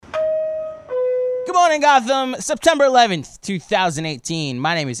morning, Gotham. September 11th, 2018.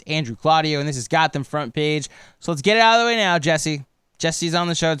 My name is Andrew Claudio, and this is Gotham Front Page. So let's get it out of the way now, Jesse. Jesse's on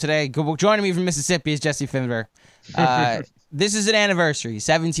the show today. Joining me from Mississippi is Jesse Finver. This is an anniversary,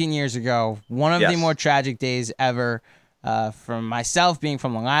 17 years ago. One of the more tragic days ever. From myself being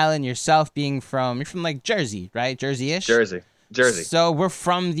from Long Island, yourself being you're from like Jersey, right? Jersey-ish? Jersey. So we're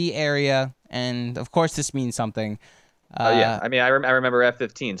from the area, and of course this means something. I mean, I remember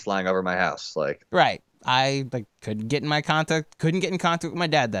F-15s flying over my house. Right. I couldn't get in contact with my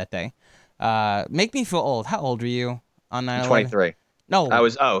dad that day. Make me feel old. How old were you on 9/11? 23. No. I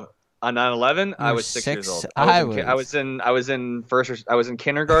was on 9/11. I was 6 years old. I was in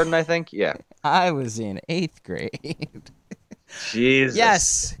kindergarten, I think. Yeah. I was in 8th grade. Jesus.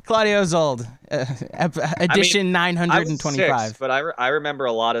 Yes, Claudio's old. Edition 925. I was 6, but I remember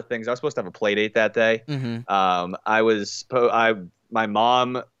a lot of things. I was supposed to have a play date that day. Mm-hmm. My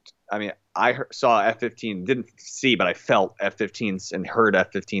mom. I mean, I saw F-15. Didn't see, but I felt F-15s and heard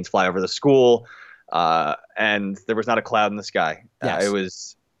F-15s fly over the school. And there was not a cloud in the sky.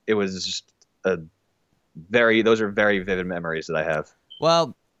 Yes. It was just those are very vivid memories that I have.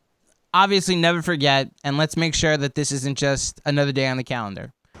 Well, obviously never forget, and let's make sure that this isn't just another day on the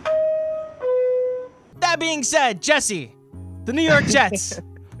calendar. That being said, Jesse, the New York Jets.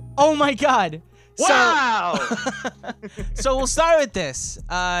 Oh my God. Wow. So we'll start with this.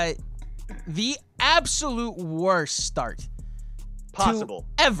 The absolute worst start possible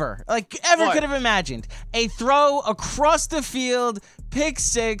ever could have imagined. A throw across the field, pick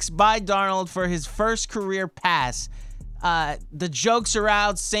 6 by Darnold for his first career pass. The jokes are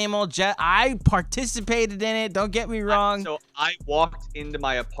out, same old Jet. I participated in it, don't get me wrong. So I walked into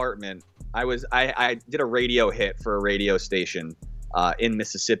my apartment. I did a radio hit for a radio station in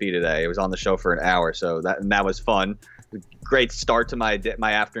Mississippi today. It was on the show for an hour, so that was fun. Great start to my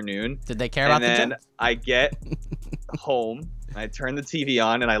afternoon. Did they care about the Jets? And then I get home. I turn the TV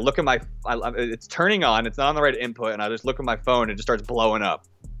on and I look at it's turning on. It's not on the right input, and I just look at my phone and it just starts blowing up.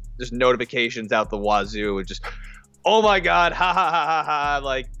 Just notifications out the wazoo. It just, oh my God, ha ha ha ha ha!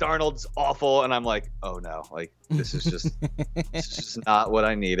 Like Darnold's awful, and I'm like, oh no, like this is just not what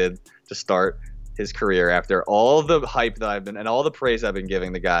I needed to start his career after all the hype that I've been and all the praise I've been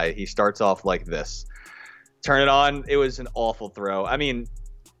giving the guy. He starts off like this. Turn it on. It was an awful throw. I mean,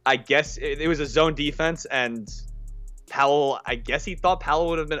 I guess it was a zone defense, and Powell, I guess he thought Powell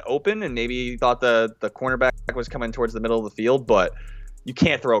would have been open, and maybe he thought the cornerback was coming towards the middle of the field, but you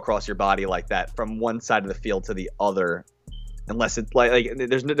can't throw across your body like that from one side of the field to the other unless it's like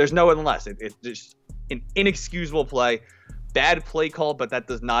there's no unless. It's just an inexcusable play. Bad play call, but that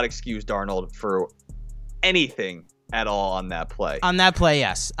does not excuse Darnold for anything at all on that play. On that play,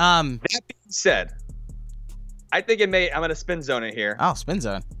 yes. That being said, I think I'm going to spin zone it here. Oh, spin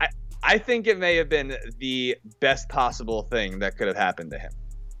zone. I think it may have been the best possible thing that could have happened to him.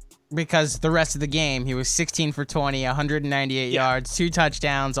 Because the rest of the game, he was 16 for 20, 198 yards, 2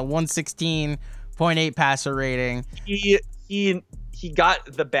 touchdowns, a 116.8 passer rating. He got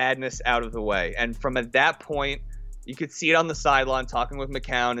the badness out of the way. And from at that point, you could see it on the sideline talking with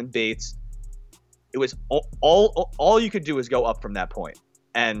McCown and Bates. It was all you could do was go up from that point.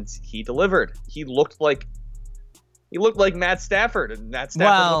 And he delivered. He looked like Matt Stafford, and Matt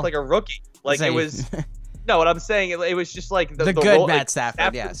Stafford looked like a rookie. Like it was no, what I'm saying, it was just like the good role, Matt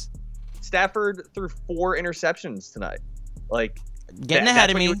Stafford. Yes, Stafford threw 4 interceptions tonight. Like getting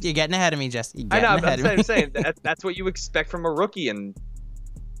ahead of me. You're getting ahead of me, Jesse. I know. I'm saying that's what you expect from a rookie, and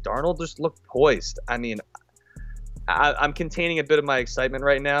Darnold just looked poised. I mean, I'm containing a bit of my excitement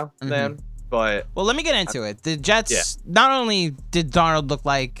right now, then. But well, let me get into it. The Jets, not only did Darnold look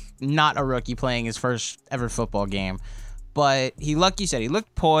like not a rookie playing his first ever football game, but like you said, he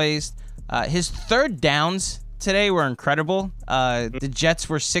looked poised. His third downs today were incredible. The Jets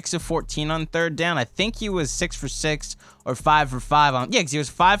were 6 of 14 on third down. I think he was 6 for 6 or 5 for 5 on. Yeah, because he was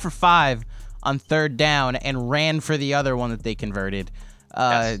 5 for 5 on third down and ran for the other one that they converted.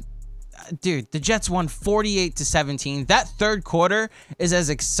 Dude, the Jets won 48-17. That third quarter is as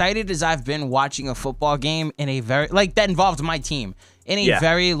excited as I've been watching a football game in a very that involved my team in a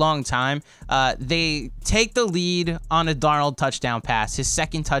very long time. They take the lead on a Darnold touchdown pass, his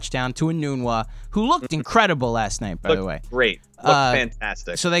second touchdown to Enunwa, who looked incredible last night, by the way. Great. Looked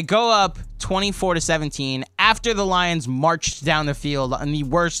fantastic. So they go up 24-17 after the Lions marched down the field on the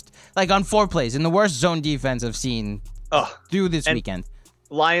worst, on 4 plays, in the worst zone defense I've seen through this weekend.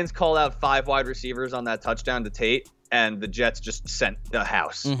 Lions called out 5 wide receivers on that touchdown to Tate, and the Jets just sent the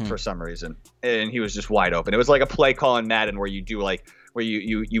house for some reason, and he was just wide open. It was like a play call in Madden where you do where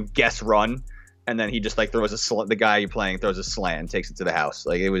you guess run, and then he just like throws the guy you're playing throws a slant and takes it to the house.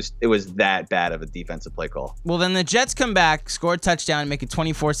 Like it was that bad of a defensive play call. Well, then the Jets come back, score a touchdown, and make it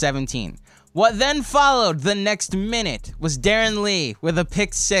 24-17. What then followed the next minute was Darren Lee with a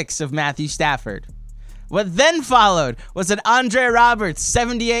pick six of Matthew Stafford. What then followed was an Andre Roberts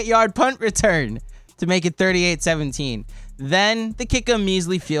 78-yard punt return to make it 38-17. Then the kick a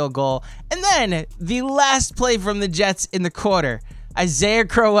measly field goal. And then the last play from the Jets in the quarter, Isaiah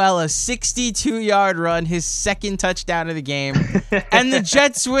Crowell, 62-yard run, his second touchdown of the game. And the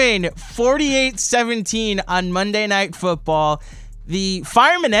Jets win 48-17 on Monday Night Football. The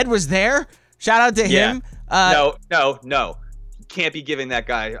Fireman Ed was there. Shout out to him. No. You can't be giving that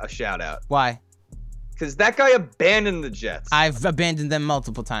guy a shout out. Why? Because that guy abandoned the Jets. I've abandoned them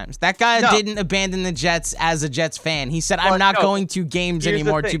multiple times. That guy didn't abandon the Jets as a Jets fan. He said, I'm not going to games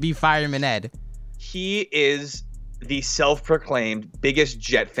anymore to be Fireman Ed. He is the self-proclaimed biggest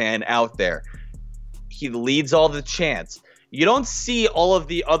Jet fan out there. He leads all the chants. You don't see all of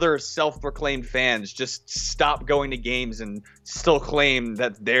the other self-proclaimed fans just stop going to games and still claim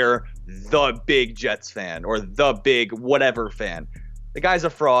that they're the big Jets fan or the big whatever fan. The guy's a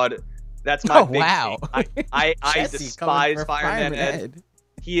fraud. That's my big thing. I despise Fireman Ed.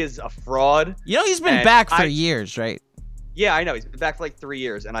 He is a fraud. You know he's been back for years, right? Yeah, I know. He's been back for like 3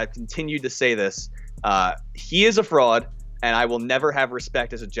 years, and I've continued to say this. He is a fraud, and I will never have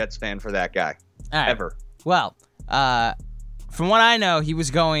respect as a Jets fan for that guy. Right. Ever. Well, from what I know, he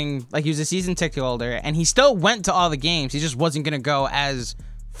was going, like, he was a season ticket holder, and he still went to all the games. He just wasn't going to go as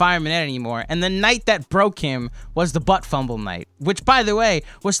Fireman Ed anymore. And the night that broke him was the butt fumble night, which, by the way,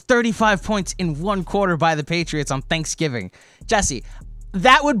 was 35 points in one quarter by the Patriots on Thanksgiving. Jesse,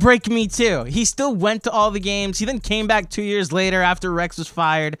 that would break me too. He still went to all the games. He then came back 2 years later after Rex was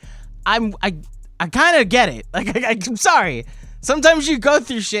fired. I kind of get it. Like, I'm sorry. Sometimes you go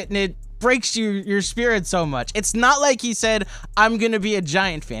through shit and it breaks your spirit so much. It's not like he said, I'm going to be a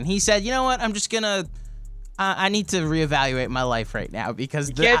Giant fan. He said, you know what? I'm just going to, I need to reevaluate my life right now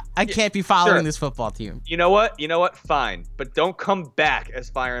because I can't be following this football team. You know what? Fine. But don't come back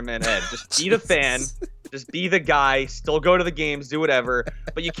as Fireman Ed. Just be the fan. Just be the guy. Still go to the games. Do whatever.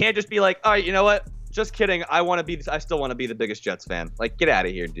 But you can't just be like, all right, you know what? Just kidding. I still want to be the biggest Jets fan. Like, get out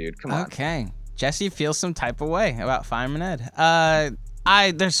of here, dude. Come on. Okay. Jesse feels some type of way about Fireman Ed.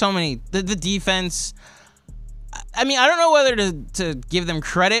 There's so many. The defense. I mean, I don't know whether to give them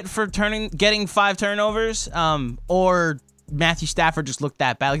credit for getting 5 turnovers, or Matthew Stafford just looked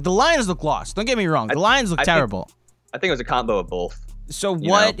that bad. Like, the Lions look lost. Don't get me wrong. The Lions look terrible. I think it was a combo of both. So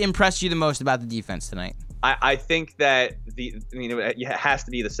what impressed you the most about the defense tonight? I think that it has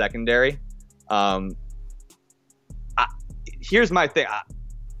to be the secondary. Here's my thing.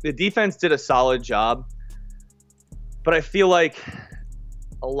 The defense did a solid job, but I feel like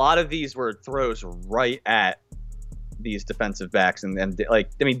a lot of these were throws right at these defensive backs, and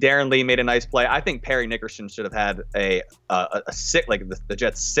Darren Lee made a nice play. I think Perry Nickerson should have had a the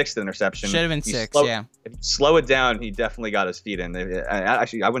Jets' 6th interception. Should have been 6, yeah. If you slow it down, he definitely got his feet in.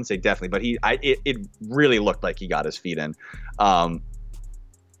 Actually, I wouldn't say definitely, but it really looked like he got his feet in. I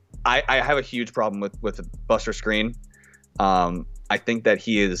have a huge problem with Buster Skrine. I think that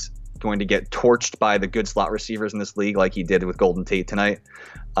he is going to get torched by the good slot receivers in this league like he did with Golden Tate tonight.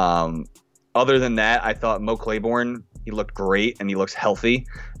 Other than that, I thought Mo Claiborne, he looked great and he looks healthy.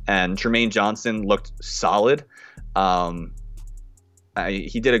 And Jermaine Johnson looked solid.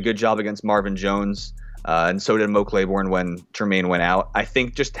 He did a good job against Marvin Jones, and so did Mo Claiborne when Jermaine went out. I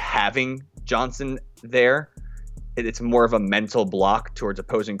think just having Johnson there, it's more of a mental block towards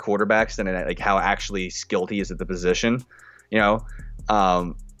opposing quarterbacks than like how actually skilled he is at the position.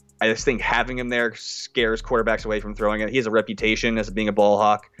 I just think having him there scares quarterbacks away from throwing it. He has a reputation as being a ball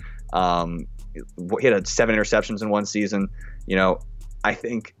hawk. He had 7 interceptions in one season. I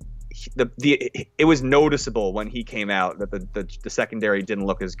think it was noticeable when he came out that the secondary didn't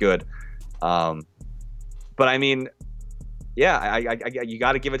look as good. But I mean, yeah, you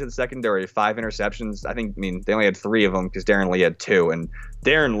got to give it to the secondary. 5 interceptions. They only had 3 of them because Darren Lee had 2. And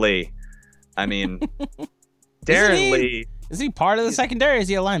Darren Lee, Lee. Is he part of the secondary or is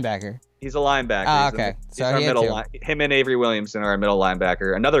he a linebacker? He's a linebacker. Okay. He's our middle line. Him and Avery Williamson are our middle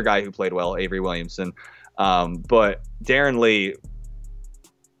linebacker. Another guy who played well, Avery Williamson. But Darren Lee,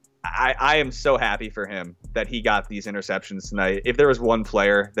 I am so happy for him that he got these interceptions tonight. If there was one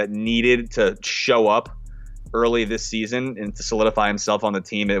player that needed to show up early this season and to solidify himself on the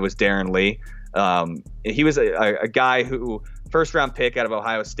team, it was Darren Lee. He was a guy who, first round pick out of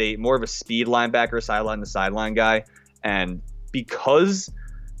Ohio State, more of a speed linebacker, sideline to sideline guy. And because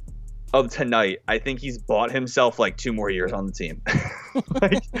of tonight, I think he's bought himself like 2 more years on the team.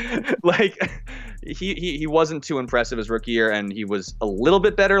 he wasn't too impressive his rookie year, and he was a little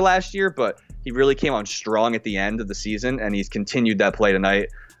bit better last year, but he really came on strong at the end of the season, and he's continued that play tonight.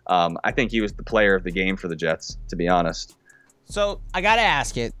 I think he was the player of the game for the Jets, to be honest. So I gotta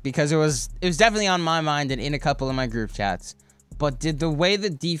ask it because it was definitely on my mind and in a couple of my group chats. But did the way the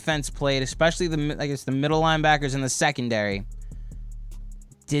defense played, especially the middle linebackers and the secondary,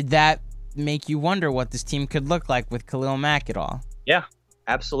 did that make you wonder what this team could look like with Khalil Mack at all? Yeah,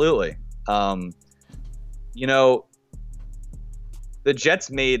 absolutely. You know, the Jets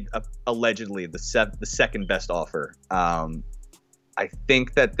made allegedly the second best offer. I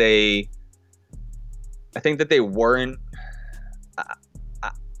think that they weren't.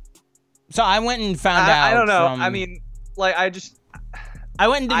 So I went and found out. I don't know. I mean, like I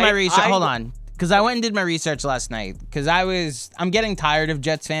went and did my research. Hold on, because I went and did my research last night. Because I'm getting tired of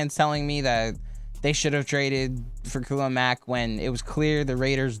Jets fans telling me that they should have traded for Khalil Mack when it was clear the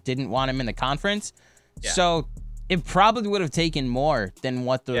Raiders didn't want him in the conference. Yeah. So it probably would have taken more than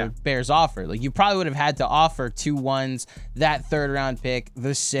what the Bears offered. Like, you probably would have had to offer 2 1s, that 3rd round pick,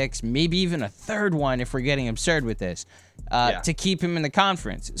 the 6, maybe even a 3rd one if we're getting absurd with this, to keep him in the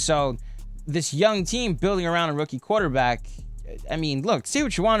conference. So this young team building around a rookie quarterback, I mean, look, see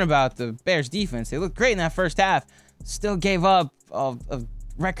what you want about the Bears defense. They looked great in that first half. Still gave up a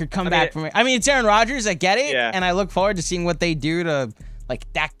record comeback from it. I mean, it's Aaron Rodgers. I get it. Yeah. And I look forward to seeing what they do to,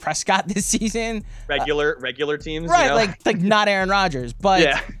 like, Dak Prescott this season. Regular teams. Right. You know? Like not Aaron Rodgers.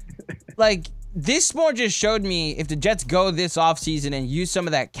 But, like, this more just showed me if the Jets go this offseason and use some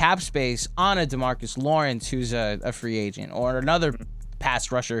of that cap space on a DeMarcus Lawrence, who's a free agent, or another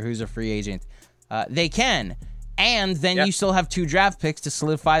pass rusher who's a free agent, they can. And then you still have 2 draft picks to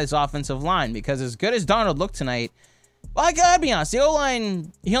solidify this offensive line, because as good as Darnold looked tonight, well, I gotta be honest, the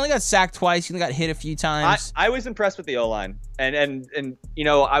O-line, he only got sacked twice, he only got hit a few times. I was impressed with the O-line. And you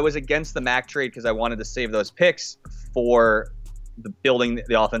know, I was against the Mack trade because I wanted to save those picks for building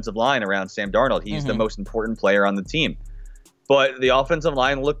the offensive line around Sam Darnold. He's the most important player on the team. But the offensive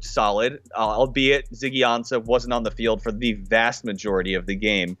line looked solid, albeit Ziggy Ansah wasn't on the field for the vast majority of the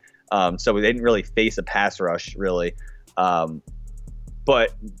game. So they didn't really face a pass rush, really.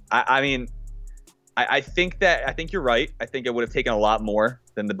 But I mean, I think you're right. I think it would have taken a lot more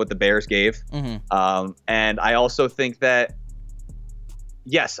than what the Bears gave. And I also think that,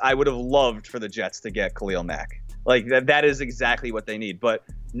 yes, I would have loved for the Jets to get Khalil Mack. Like, that is exactly what they need. But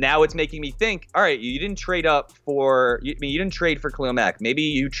now it's making me think, all right, you didn't trade up for, you didn't trade for Khalil Mack. Maybe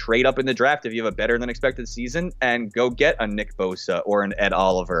you trade up in the draft if you have a better than expected season and go get a Nick Bosa or an Ed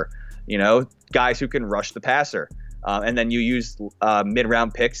Oliver, you know, guys who can rush the passer. And then you use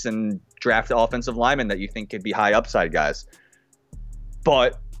mid-round picks and draft offensive linemen that you think could be high upside guys.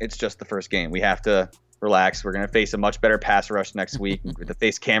 But it's just the first game. We have to relax. We're going to face a much better pass rush next week. We're going to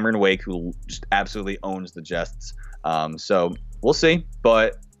face Cameron Wake, who just absolutely owns the Jets. So we'll see.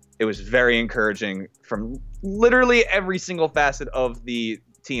 But it was very encouraging from literally every single facet of the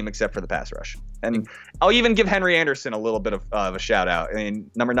team except for the pass rush. And I'll even give Henry Anderson a little bit of a shout out. I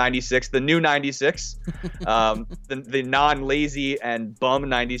mean, number 96, the new 96, the non-lazy and bum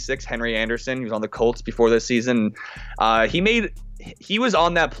 96, Henry Anderson. He was on the Colts before this season. He was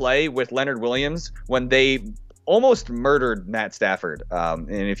on that play with Leonard Williams when they almost murdered Matt Stafford. And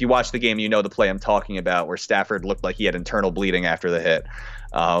if you watch the game, you know the play I'm talking about, where Stafford looked like he had internal bleeding after the hit.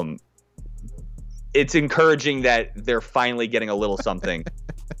 It's encouraging that they're finally getting a little something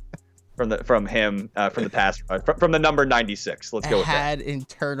from the number 96. Let's go with that. Had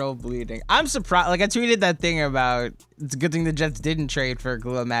internal bleeding. I'm surprised. Like, I tweeted that thing about it's a good thing the Jets didn't trade for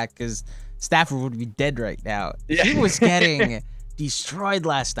Khalil Mack because Stafford would be dead right now. Yeah. He was getting destroyed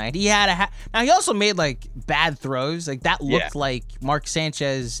last night. He had now he also made like bad throws. Like, that looked like Mark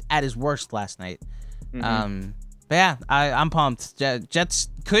Sanchez at his worst last night. But yeah, I'm pumped. Jets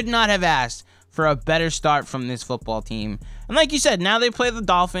could not have asked for a better start from this football team. And like you said, now they play the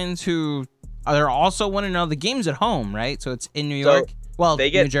Dolphins, who are also 1-0. The game's at home, right? So it's in New York.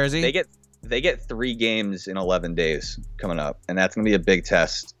 New Jersey. They get 3 games in 11 days coming up, and that's going to be a big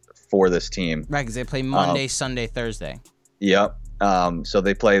test for this team. Right, because they play Monday, Sunday, Thursday. Yep. So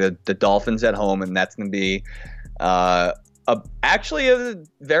they play the Dolphins at home, and that's going to be actually a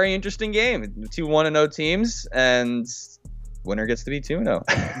very interesting game. 2 1-0 teams, and winner gets to be 2-0.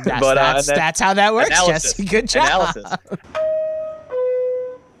 That's how that works, analysis. Jesse. Good job. Analysis.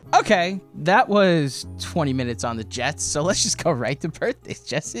 Okay, that was 20 minutes on the Jets, so let's just go right to birthdays,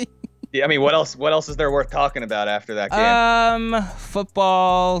 Jesse. Yeah, I mean, what else is there worth talking about after that game?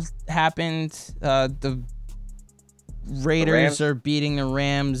 Football happened. The Raiders are beating the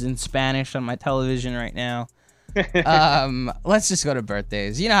Rams in Spanish on my television right now. Let's just go to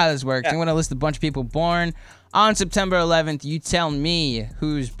birthdays. You know how this works. I'm going to list a bunch of people born on September 11th. You tell me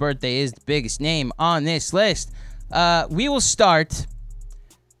whose birthday is the biggest name on this list. We will start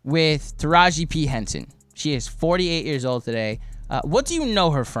with Taraji P. Henson. She is 48 years old today. What do you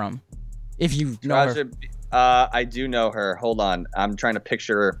know her from? If you know her. I do know her. Hold on. I'm trying to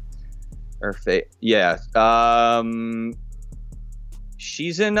picture her face. Yeah.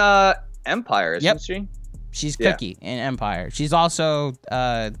 She's in Empire, isn't she? She's Cookie in Empire. She's also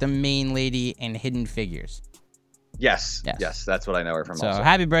the main lady in Hidden Figures. Yes, that's what I know her from. So also.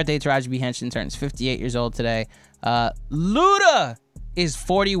 Happy birthday, Taraji P. Henson turns 58 years old today. Luda is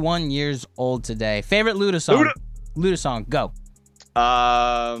 41 years old today. Favorite Luda song? Luda song, go.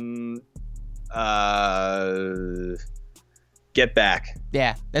 Get Back.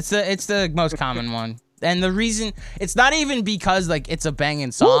 Yeah, it's the most common one. And the reason, it's not even because like it's a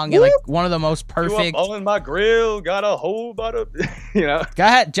banging song and like one of the most perfect. You up on my grill, got a whole lot of, you know. Go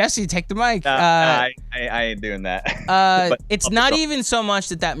ahead, Jesse, take the mic. I ain't doing that. But it's not even so much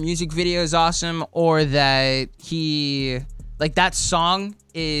that music video is awesome or that he, like that song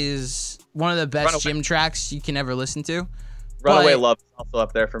is one of the best gym tracks you can ever listen to. Runaway Love is also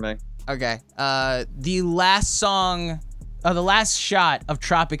up there for me. Okay. The last song. The last shot of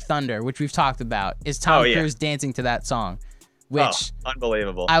Tropic Thunder, which we've talked about, is Tom Cruise dancing to that song, which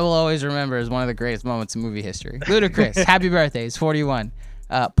unbelievable. I will always remember as one of the greatest moments in movie history. Ludacris, happy birthday, he's 41.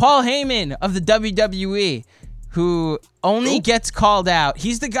 Paul Heyman of the WWE, who only gets called out.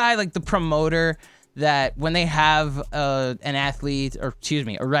 He's the guy, like the promoter, that when they have an athlete, or excuse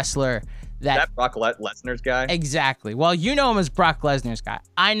me, a wrestler, that Brock Lesnar's guy? Exactly. Well, you know him as Brock Lesnar's guy.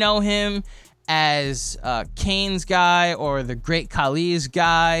 I know him as Kane's guy or the Great Khali's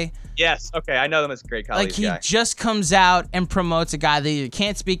guy. Yes, okay, I know them as Great Khali's guy. Like he just comes out and promotes a guy that either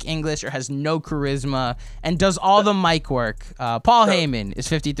can't speak English or has no charisma and does all the mic work. Paul Heyman is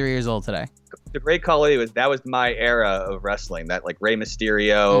 53 years old today. The Great Khali was my era of wrestling. That like Rey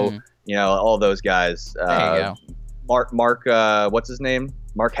Mysterio, you know, all those guys. There you go. Mark, what's his name?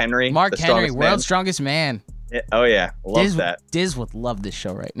 Mark Henry. Mark Henry, world's strongest man. Oh yeah, love that. Diz would love this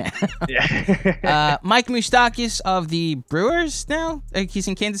show right now. Yeah. Mike Moustakas of the Brewers now. He's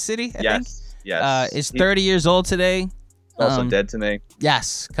in Kansas City. I think. Yes. Is 30 years old today. Also dead to me.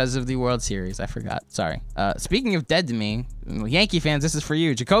 Yes, because of the World Series. I forgot. Sorry. Speaking of dead to me, Yankee fans, this is for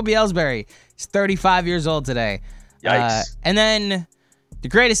you. Jacoby Ellsbury is 35 years old today. Yikes. And then the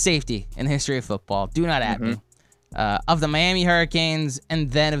greatest safety in the history of football. Do not at me. Of the Miami Hurricanes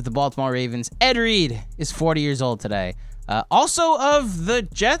and then of the Baltimore Ravens, Ed Reed is 40 years old today. Also of the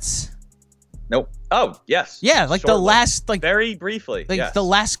Jets. Nope. Oh, yes. Yeah, like shortly. the last, like very briefly. Like the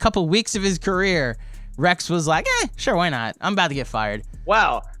last couple weeks of his career, Rex was like, sure, why not? I'm about to get fired.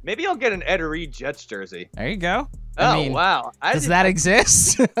 Wow. Maybe I'll get an Ed Reed Jets jersey. There you go. I mean, wow. Does that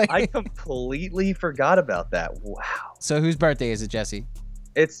exist? I completely forgot about that. Wow. So whose birthday is it, Jesse?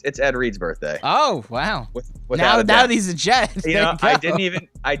 It's Ed Reed's birthday. Oh wow! Now that he's a Jet. You know, I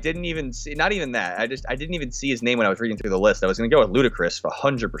didn't even see. Not even that. I didn't even see his name when I was reading through the list. I was going to go with Ludacris for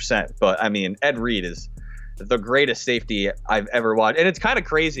 100%. But I mean, Ed Reed is the greatest safety I've ever watched, and it's kind of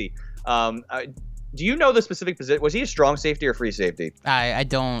crazy. Do you know the specific position? Was he a strong safety or free safety? I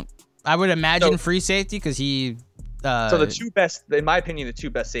don't. I would imagine free safety because he. So the two best, in my opinion, the two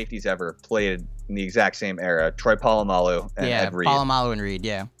best safeties ever played in the exact same era: Troy Polamalu and Ed Reed. Polamalu and Reed,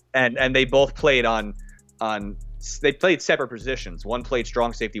 yeah. And they both played on. They played separate positions. One played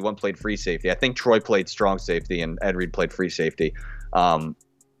strong safety, one played free safety. I think Troy played strong safety and Ed Reed played free safety. And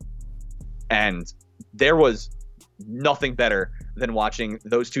there was nothing better than watching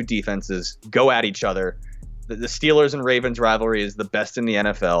those two defenses go at each other. The Steelers and Ravens rivalry is the best in the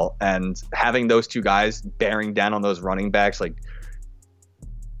NFL, and having those two guys bearing down on those running backs, like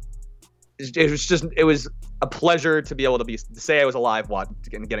it was a pleasure to be able to say I was alive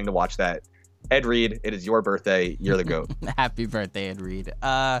getting to watch that. Ed Reed, it is your birthday. You're the GOAT. Happy birthday, Ed Reed.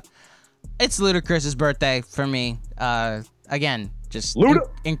 It's Ludacris's birthday for me. Again, just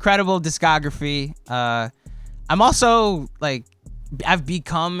incredible discography. I'm also like. I've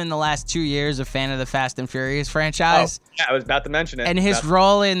become in the last 2 years a fan of the Fast and Furious franchise. Oh, yeah, I was about to mention it. And his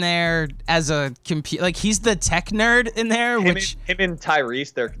role in there as a he's the tech nerd in there, him and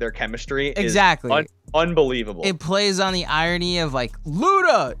Tyrese, their chemistry exactly is unbelievable. It plays on the irony of like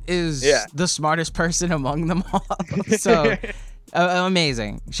Luda is the smartest person among them all. So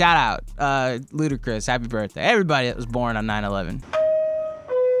amazing. Shout out Ludacris, happy birthday. Everybody that was born on 9/11.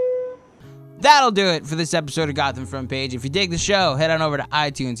 That'll do it for this episode of Gotham Front Page. If you dig the show, head on over to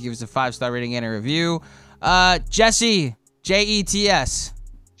iTunes, give us a 5-star rating and a review. Jesse, Jets.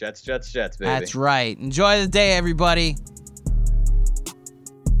 Jets, baby. That's right. Enjoy the day, everybody.